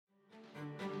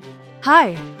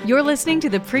Hi, you're listening to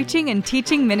the preaching and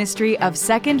teaching ministry of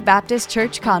Second Baptist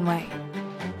Church Conway.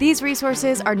 These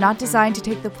resources are not designed to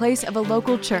take the place of a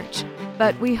local church,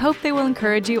 but we hope they will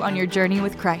encourage you on your journey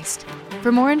with Christ.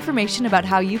 For more information about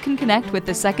how you can connect with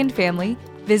the Second family,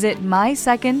 visit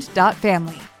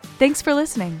mysecond.family. Thanks for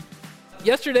listening.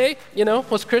 Yesterday,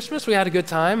 was Christmas. We had a good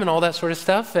time and all that sort of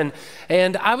stuff.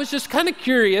 And I was just kind of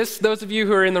curious, those of you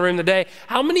who are in the room today,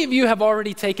 how many of you have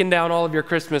already taken down all of your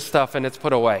Christmas stuff and it's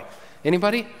put away?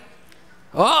 Anybody?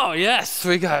 Oh, yes,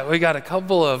 we got a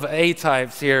couple of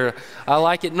A-types here. I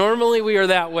like it. Normally we are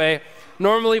that way.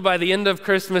 Normally by the end of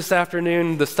Christmas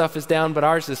afternoon, the stuff is down, but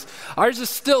ours is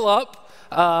still up.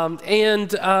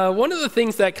 And one of the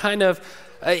things that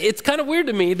it's kind of weird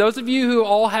to me, those of you who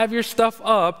all have your stuff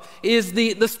up, is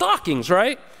the stockings,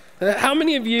 right? How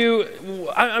many of you,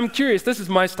 I'm curious, this is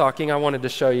my stocking I wanted to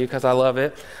show you because I love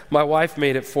it. My wife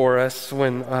made it for us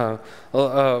when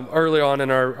early on in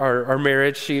our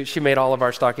marriage, she made all of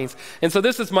our stockings. And so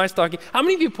this is my stocking. How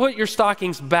many of you put your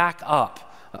stockings back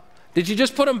up? Did you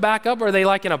just put them back up or are they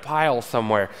like in a pile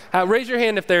somewhere? Raise your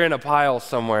hand if they're in a pile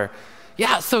somewhere.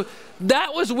 Yeah, so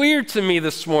that was weird to me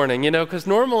this morning, because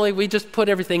normally we just put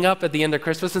everything up at the end of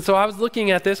Christmas. And so I was looking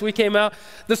at this. We came out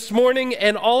this morning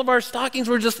and all of our stockings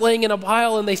were just laying in a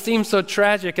pile and they seemed so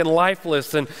tragic and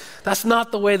lifeless. And that's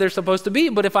not the way they're supposed to be.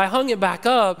 But if I hung it back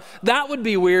up, that would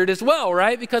be weird as well,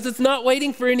 right? Because it's not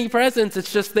waiting for any presents.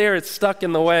 It's just there. It's stuck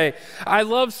in the way. I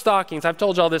love stockings. I've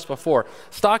told y'all this before.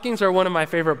 Stockings are one of my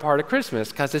favorite part of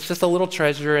Christmas because it's just a little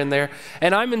treasure in there.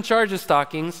 And I'm in charge of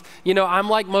stockings. I'm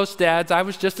like most dads. I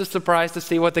was just as surprised to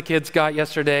see what the kids got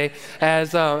yesterday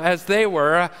as they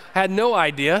were. I had no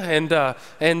idea, and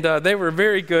they were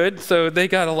very good, so they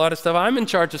got a lot of stuff. I'm in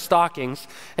charge of stockings,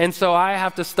 and so I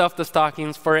have to stuff the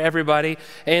stockings for everybody,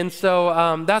 and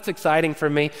so that's exciting for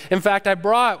me. In fact, I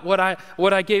brought what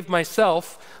I gave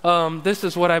myself. This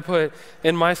is what I put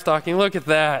in my stocking. Look at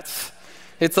that.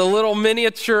 It's a little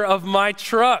miniature of my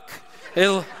truck.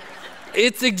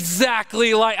 It's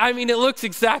exactly it looks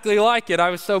exactly like it. I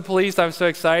was so pleased. I was so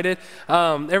excited.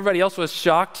 Everybody else was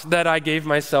shocked that I gave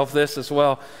myself this as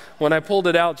well. When I pulled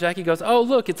it out, Jackie goes, "Oh,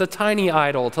 look, it's a tiny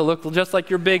idol to look just like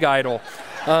your big idol."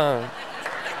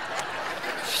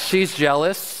 She's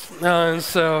jealous.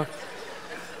 So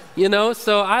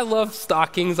I love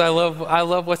stockings. I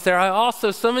love what's there. I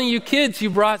also, some of you kids, you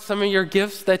brought some of your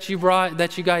gifts that you got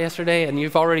yesterday, and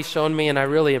you've already shown me, and I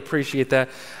really appreciate that.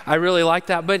 I really like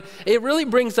that. But it really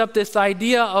brings up this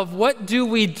idea of what do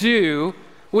we do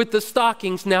with the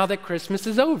stockings now that Christmas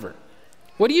is over?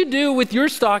 What do you do with your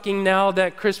stocking now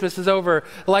that Christmas is over?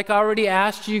 Like I already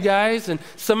asked you guys, and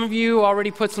some of you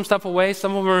already put some stuff away.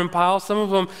 Some of them are in piles. Some of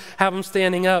them have them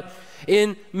standing up.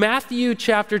 In Matthew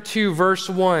chapter 2, verse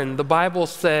 1, the Bible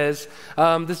says,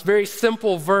 this very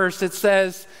simple verse, it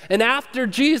says, "And after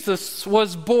Jesus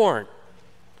was born,"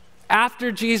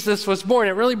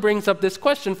 it really brings up this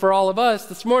question for all of us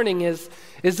this morning is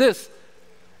this,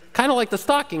 kind of like the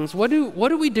stockings, what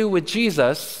do we do with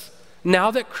Jesus now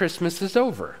that Christmas is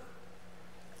over?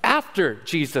 After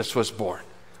Jesus was born.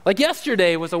 Like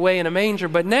yesterday was away in a manger,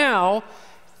 but now,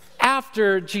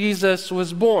 after Jesus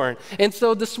was born. And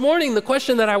so this morning, the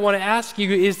question that I want to ask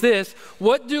you is this: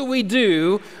 what do we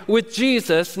do with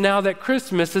Jesus now that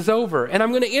Christmas is over? And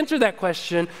I'm going to answer that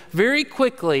question very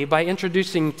quickly by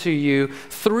introducing to you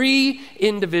three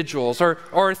individuals,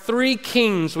 or three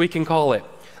kings, we can call it.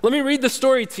 Let me read the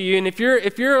story to you, and if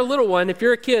you're a little one, if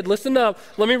you're a kid, listen up.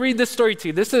 Let me read this story to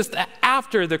you. This is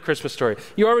after the Christmas story.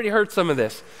 You already heard some of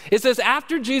this. It says,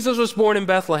 "After Jesus was born in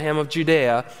Bethlehem of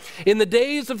Judea, in the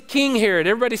days of King Herod,"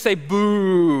 everybody say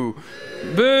boo.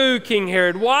 Boo, King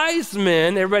Herod. "Wise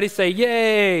men," everybody say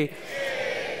yay. Yay.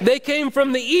 "They came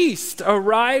from the east,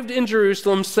 arrived in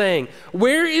Jerusalem, saying,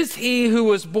 'Where is he who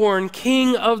was born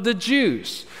King of the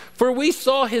Jews? For we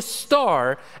saw his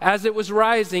star as it was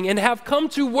rising and have come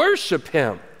to worship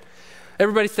him.'"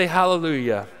 Everybody say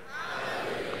hallelujah.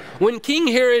 Hallelujah. "When King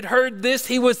Herod heard this,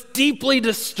 he was deeply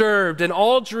disturbed, and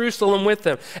all Jerusalem with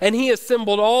him. And he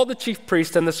assembled all the chief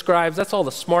priests and the scribes," that's all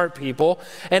the smart people,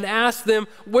 "and asked them,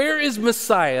 'Where is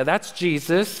Messiah?'" That's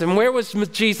Jesus. "And where was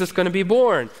Jesus going to be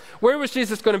born?" Where was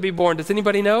Jesus going to be born? Does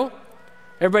anybody know?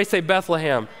 Everybody say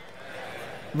Bethlehem.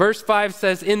 Verse 5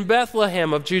 says, "In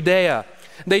Bethlehem of Judea,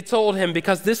 they told him,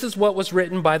 because this is what was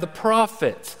written by the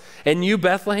prophets. And you,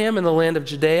 Bethlehem, in the land of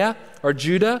Judea, or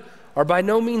Judah, are by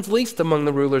no means least among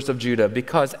the rulers of Judah,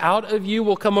 because out of you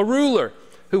will come a ruler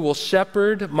who will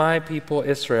shepherd my people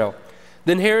Israel."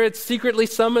 Then Herod secretly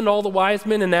summoned all the wise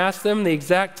men and asked them the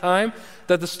exact time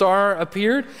that the star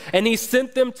appeared. And he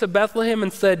sent them to Bethlehem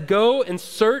and said, "Go and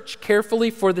search carefully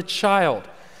for the child.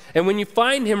 And when you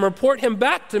find him, report him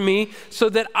back to me so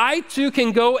that I too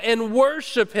can go and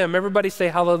worship him. Everybody say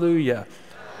hallelujah.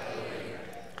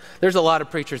 There's a lot of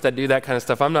preachers that do that kind of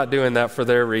stuff. I'm not doing that for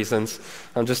their reasons.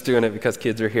 I'm just doing it because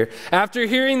kids are here. After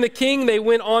hearing the king, they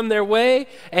went on their way,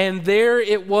 and there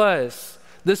it was,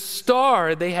 the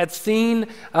star they had seen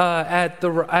the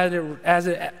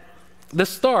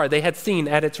star they had seen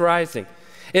at its rising.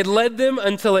 It led them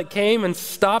until it came and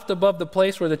stopped above the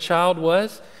place where the child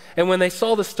was. And when they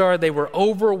saw the star, they were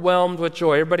overwhelmed with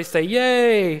joy. Everybody say,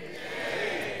 yay! Yay.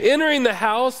 Entering the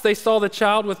house, they saw the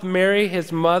child with Mary,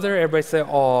 his mother. Everybody say,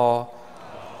 aw.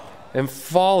 And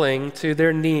falling to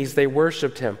their knees, they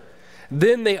worshiped him.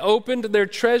 Then they opened their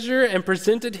treasure and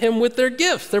presented him with their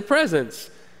gifts, their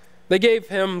presents. They gave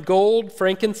him gold,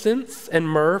 frankincense, and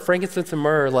myrrh. Frankincense and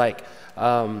myrrh are like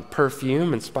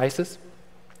perfume and spices.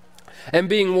 And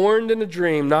being warned in a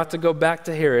dream not to go back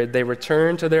to Herod, they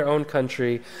returned to their own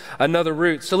country another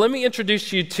route. So let me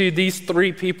introduce you to these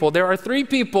three people. There are three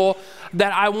people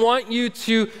that I want you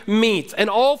to meet, and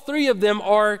all three of them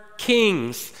are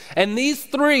kings. And these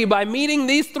three, by meeting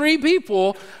these three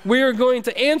people, we are going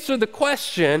to answer the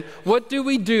question, what do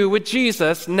we do with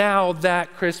Jesus now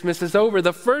that Christmas is over?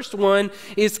 The first one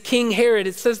is King Herod.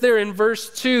 It says there in verse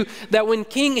 2 that when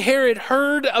King Herod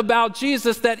heard about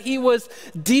Jesus, that he was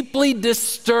deeply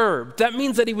disturbed. That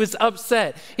means that he was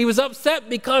upset. He was upset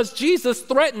because Jesus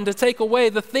threatened to take away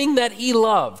the thing that he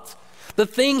loved. The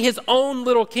thing, his own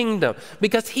little kingdom,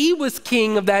 because he was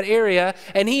king of that area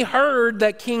and he heard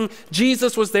that King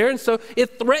Jesus was there, and so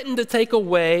it threatened to take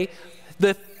away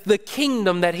the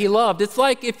kingdom that he loved. It's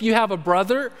like if you have a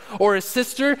brother or a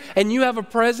sister and you have a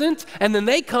present and then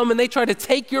they come and they try to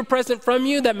take your present from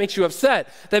you, that makes you upset.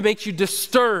 That makes you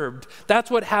disturbed. That's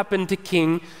what happened to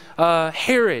King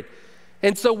Herod.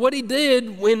 And so what he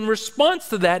did in response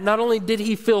to that, not only did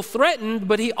he feel threatened,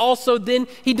 but he also then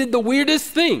he did the weirdest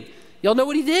thing. Y'all know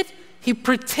what he did? He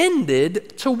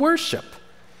pretended to worship.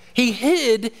 He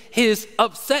hid his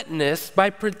upsetness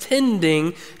by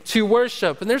pretending to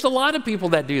worship. And there's a lot of people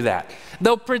that do that.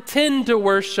 They'll pretend to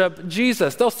worship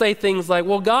Jesus. They'll say things like,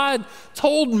 well, God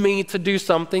told me to do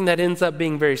something that ends up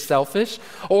being very selfish.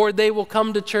 Or they will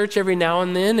come to church every now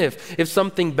and then if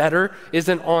something better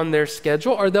isn't on their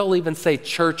schedule. Or they'll even say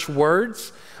church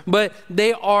words. But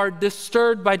they are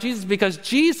disturbed by Jesus because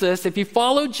Jesus, if you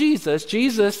follow Jesus,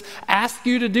 Jesus asks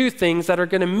you to do things that are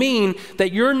going to mean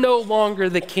that you're no longer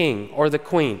the king or the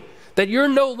queen, that you're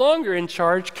no longer in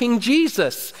charge. King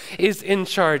Jesus is in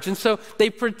charge. And so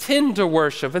they pretend to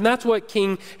worship, and that's what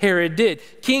King Herod did.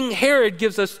 King Herod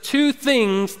gives us two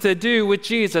things to do with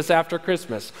Jesus after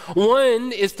Christmas.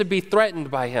 One is to be threatened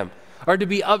by him or to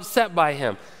be upset by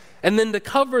him, and then to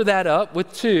cover that up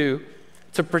with two,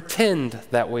 to pretend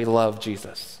that we love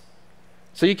Jesus.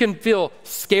 So you can feel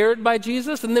scared by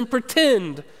Jesus and then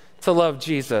pretend to love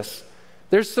Jesus.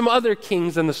 There's some other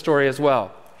kings in the story as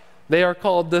well. They are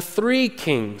called the three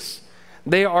kings.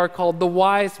 They are called the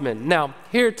wise men. Now,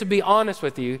 here, to be honest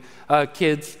with you,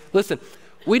 kids, listen,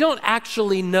 we don't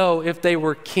actually know if they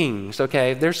were kings,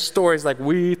 okay? There's stories like,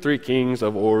 we three kings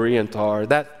of Orient are,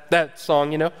 that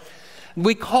song, you know?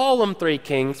 We call them three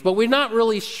kings, but we're not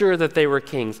really sure that they were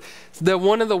kings.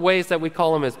 One of the ways that we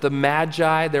call them is the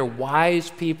Magi. They're wise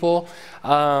people.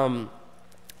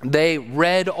 They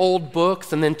read old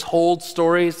books and then told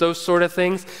stories, those sort of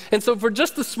things. And so for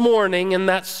just this morning in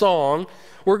that song,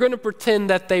 we're going to pretend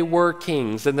that they were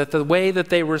kings and that the way that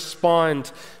they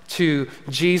respond to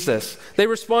Jesus. They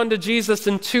respond to Jesus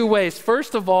in two ways.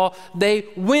 First of all, they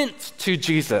went to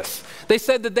Jesus. They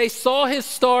said that they saw his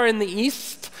star in the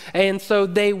east, and so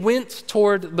they went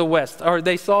toward the west. Or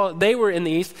they were in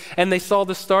the east and they saw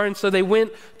the star, and so they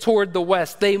went toward the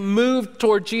west. They moved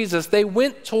toward Jesus. They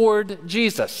went toward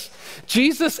Jesus.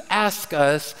 Jesus asked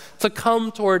us to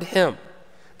come toward him.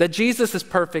 That Jesus is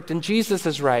perfect and Jesus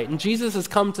is right and Jesus has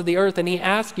come to the earth, and he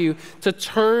asked you to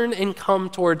turn and come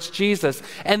towards Jesus.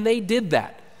 And they did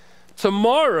that.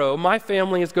 Tomorrow, my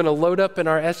family is going to load up in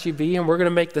our SUV and we're going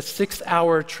to make the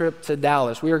 6-hour trip to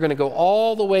Dallas. We are going to go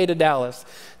all the way to Dallas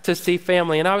to see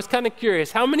family. And I was kind of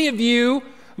curious, how many of you,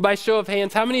 by show of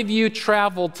hands, how many of you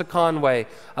traveled to Conway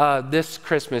this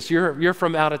Christmas? You're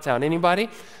from out of town. Anybody?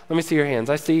 Let me see your hands.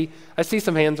 I see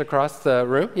some hands across the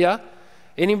room. Yeah?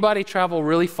 Anybody travel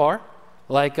really far?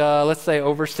 Like, let's say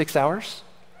over 6 hours?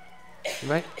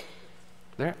 Right?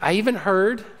 There. I even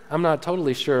heard, I'm not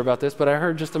totally sure about this, but I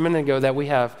heard just a minute ago that we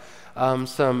have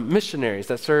some missionaries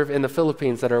that serve in the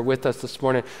Philippines that are with us this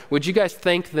morning. Would you guys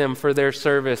thank them for their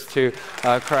service to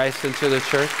Christ and to the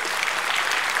church?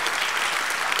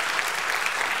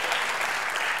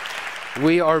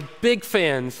 We are big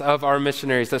fans of our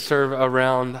missionaries that serve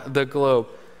around the globe.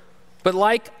 But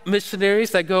like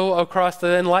missionaries that go across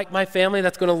and like my family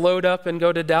that's going to load up and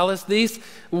go to Dallas, these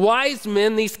wise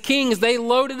men, these kings, they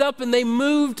loaded up and they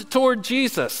moved toward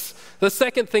Jesus. The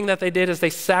second thing that they did is they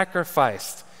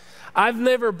sacrificed. I've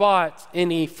never bought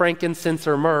any frankincense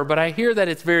or myrrh, but I hear that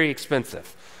it's very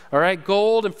expensive. All right,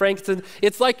 gold and frankincense,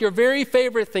 it's like your very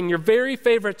favorite thing, your very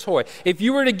favorite toy. If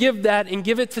you were to give that and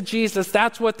give it to Jesus,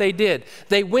 that's what they did.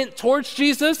 They went towards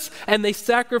Jesus and they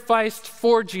sacrificed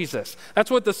for Jesus.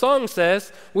 That's what the song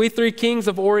says. We three kings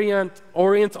of Orient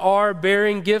are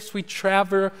bearing gifts. We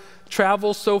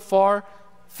travel so far,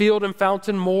 field and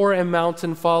fountain, moor and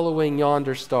mountain, following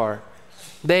yonder star.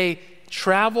 They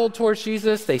traveled towards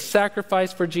Jesus, they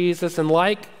sacrificed for Jesus, and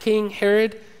like King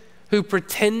Herod, who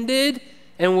pretended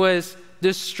and was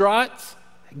distraught,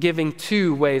 giving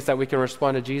two ways that we can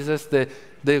respond to Jesus.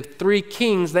 The three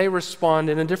kings, they respond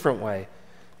in a different way.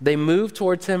 They move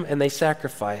towards him and they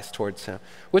sacrifice towards him.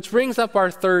 Which brings up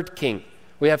our third king.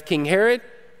 We have King Herod,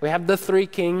 we have the three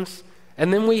kings,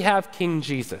 and then we have King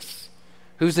Jesus,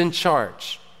 who's in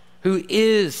charge, who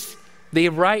is the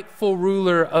rightful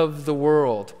ruler of the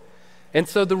world. And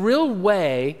so the real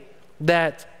way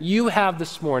that you have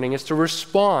this morning is to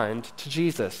respond to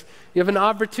Jesus. You have an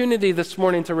opportunity this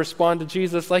morning to respond to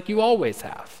Jesus like you always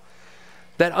have.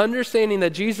 That understanding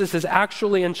that Jesus is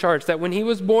actually in charge, that when he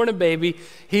was born a baby,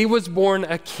 he was born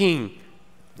a king.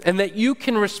 And that you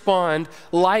can respond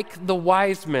like the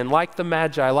wise men, like the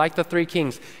magi, like the three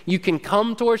kings. You can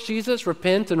come towards Jesus,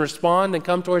 repent and respond and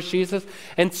come towards Jesus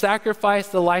and sacrifice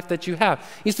the life that you have.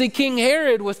 You see, King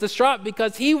Herod was distraught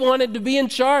because he wanted to be in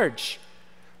charge.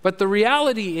 But the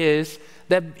reality is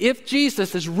that if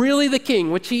Jesus is really the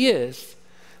king, which he is,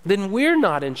 then we're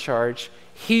not in charge,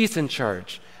 he's in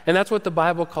charge. And that's what the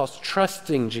Bible calls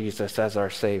trusting Jesus as our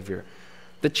Savior.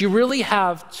 That you really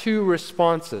have two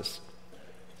responses.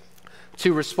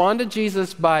 To respond to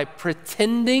Jesus by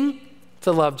pretending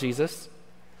to love Jesus,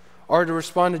 or to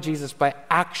respond to Jesus by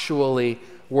actually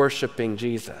worshiping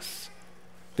Jesus,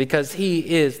 because he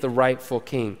is the rightful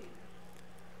king.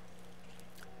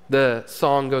 The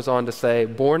song goes on to say,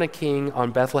 born a king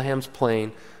on Bethlehem's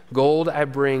plain, gold I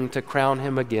bring to crown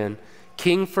him again,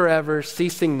 king forever,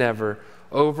 ceasing never,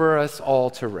 over us all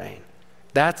to reign.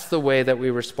 That's the way that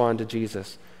we respond to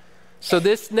Jesus. So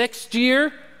this next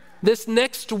year, this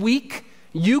next week,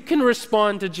 you can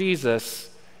respond to Jesus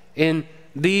in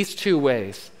these two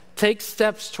ways. Take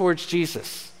steps towards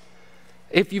Jesus.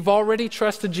 If you've already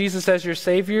trusted Jesus as your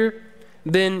Savior,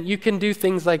 then you can do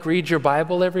things like read your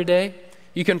Bible every day.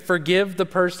 You can forgive the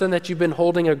person that you've been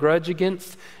holding a grudge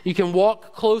against. You can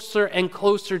walk closer and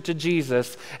closer to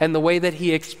Jesus and the way that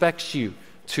he expects you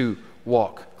to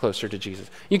walk closer to Jesus.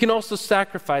 You can also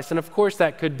sacrifice, and of course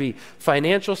that could be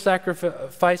financial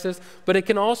sacrifices, but it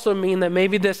can also mean that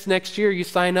maybe this next year you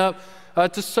sign up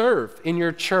to serve in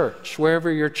your church,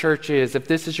 wherever your church is, if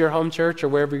this is your home church or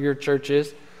wherever your church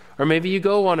is, or maybe you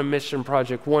go on a mission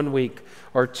project 1 week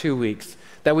or 2 weeks,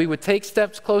 that we would take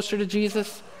steps closer to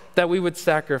Jesus, that we would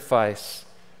sacrifice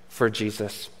for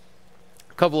Jesus.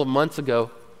 A couple of months ago,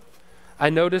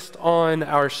 I noticed on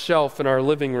our shelf in our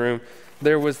living room,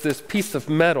 there was this piece of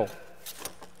metal.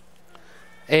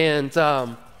 And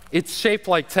it's shaped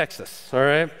like Texas, all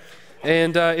right?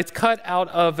 And it's cut out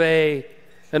of an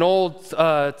old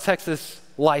Texas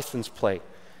license plate.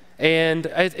 And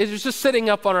it was just sitting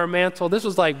up on our mantle. This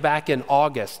was like back in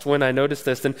August when I noticed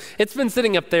this. And it's been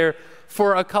sitting up there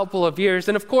for a couple of years.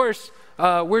 And of course,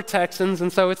 we're Texans,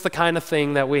 and so it's the kind of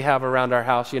thing that we have around our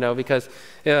house, because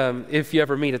if you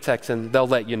ever meet a Texan, they'll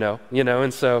let you know,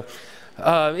 and so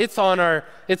it's on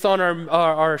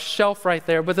our shelf right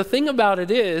there. But the thing about it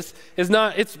is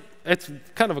not, it's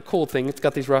kind of a cool thing. It's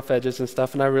got these rough edges and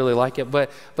stuff, and I really like it.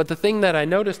 But the thing that I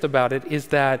noticed about it is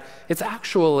that it's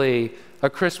actually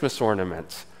a Christmas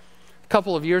ornament. A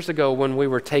couple of years ago when we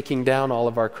were taking down all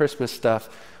of our Christmas stuff,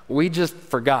 we just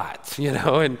forgot,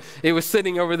 and it was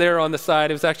sitting over there on the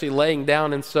side. It was actually laying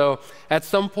down. And so at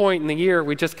some point in the year,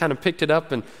 we just kind of picked it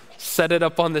up and set it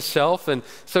up on the shelf. And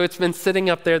so it's been sitting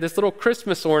up there. This little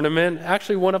Christmas ornament,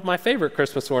 actually one of my favorite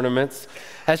Christmas ornaments,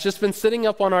 has just been sitting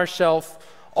up on our shelf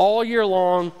all year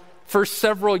long for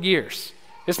several years.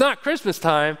 It's not Christmas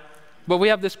time, but we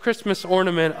have this Christmas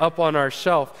ornament up on our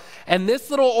shelf. And this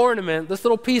little ornament, this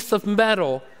little piece of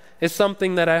metal, is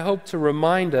something that I hope to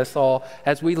remind us all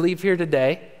as we leave here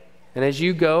today and as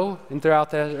you go and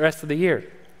throughout the rest of the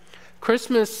year.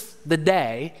 Christmas, the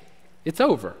day, it's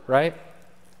over, right?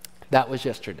 That was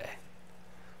yesterday.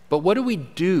 But what do we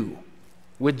do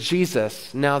with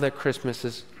Jesus now that Christmas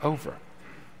is over?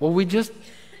 Well, we just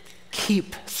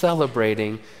keep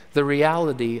celebrating the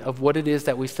reality of what it is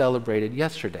that we celebrated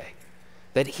yesterday.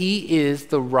 that he is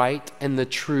the right and the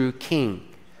true king,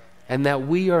 and that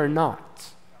we are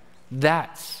not.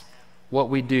 That's what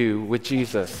we do with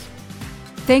Jesus.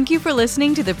 Thank you for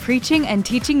listening to the preaching and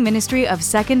teaching ministry of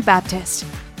Second Baptist.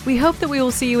 We hope that we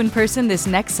will see you in person this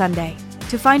next Sunday.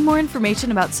 To find more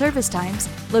information about service times,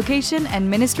 location, and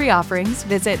ministry offerings,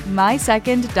 visit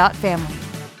mysecond.family.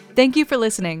 Thank you for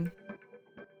listening.